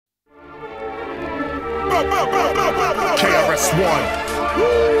Krs-One.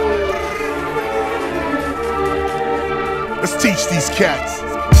 Let's teach these cats.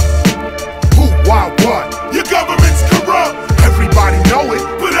 Who, why, what? Your government's corrupt. Everybody know it,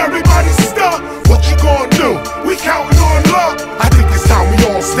 but everybody's stuck. What you gonna do? We counting on luck. I think it's time we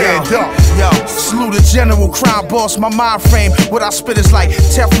all stand up. Yo, salute the general, crime boss, my mind frame. What I spit is like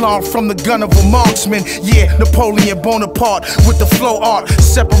Teflon from the gun of a marksman. Yeah, Napoleon Bonaparte with the flow art.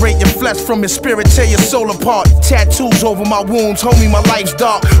 Separate your flesh from your spirit, tear your soul apart. Tattoos over my wounds, homie, my life's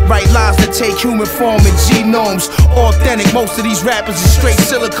dark. Write lines that take human form and genomes. Authentic, most of these rappers is straight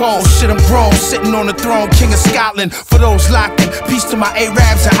silicone. Shit, I'm grown, sitting on the throne, king of Scotland. For those locked in, peace to my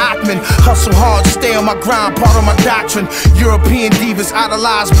Arabs and Achman. Hustle hard, stay on my grind, part of my doctrine. European divas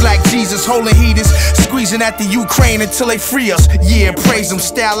idolize black Jesus, holding heaters, squeezing at the Ukraine until they free us. Yeah, praise them,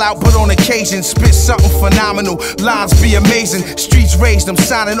 style out, but on occasion spit something phenomenal. Lines be amazing, streets raised them,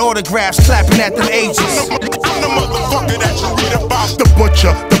 signing autographs, clapping at them ages. I'm the motherfucker that you read about. The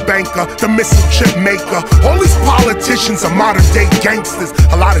butcher, the banker, the missile chip maker. All these politicians are modern day gangsters.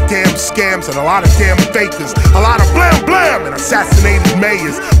 A lot of damn scams and a lot of damn fakers. A lot of blam blam and assassinated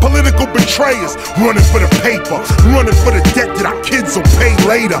mayors. Political betrayers running for the paper, running for the debt that our kids will pay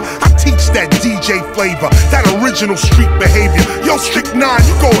later. I teach that DJ flavor, that original street behavior. Yo, Strict 9,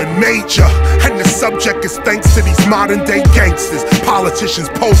 you going major. And the subject is thanks to these modern day gangsters. Politicians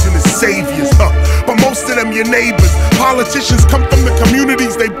posing as saviors, but most of them your neighbors. Politicians come from the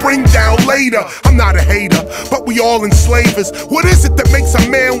communities they bring down later. I'm not a hater, but we all enslavers. What is it that makes a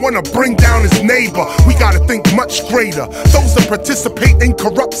man wanna bring down his neighbor? We gotta think much greater. Those that participate in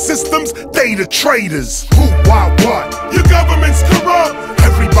corrupt systems, they the traitors. Who, why, what? Your government's corrupt.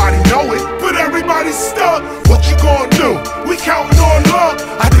 Everybody know it, but everybody's stuck. What you gonna do? We counting on luck.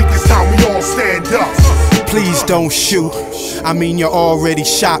 I think it's time we all stand up. Please don't shoot. I mean, you already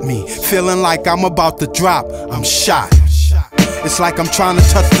shot me. Feeling like I'm about to drop. I'm shot. It's like I'm trying to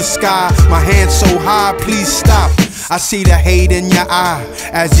touch the sky. My hand's so high, please stop. I see the hate in your eye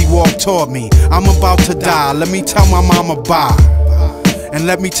as he walked toward me. I'm about to die. Let me tell my mama bye. And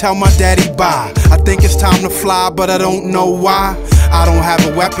let me tell my daddy bye. I think it's time to fly, but I don't know why. I don't have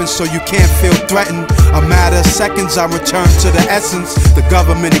a weapon, so you can't feel threatened. A matter of seconds, I return to the essence. The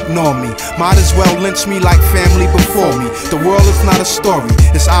government ignore me. Might as well lynch me like family before me. The world is not a story,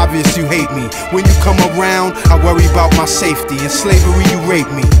 it's obvious you hate me. When you come around, I worry about my safety. In slavery, you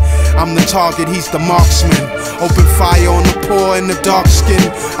rape me. I'm the target, he's the marksman. Open fire on the poor and the dark skin.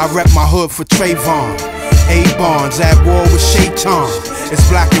 I rep my hood for Trayvon. A-Bonds at war with Shaitan. It's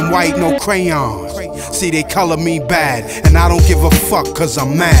black and white, no crayon. See, they color me bad, and I don't give a fuck cause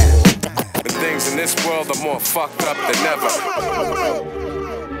I'm mad. The things in this world are more fucked up than ever.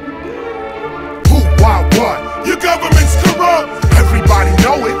 Who, why, what? Your government's corrupt. Everybody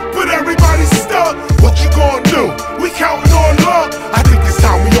know it,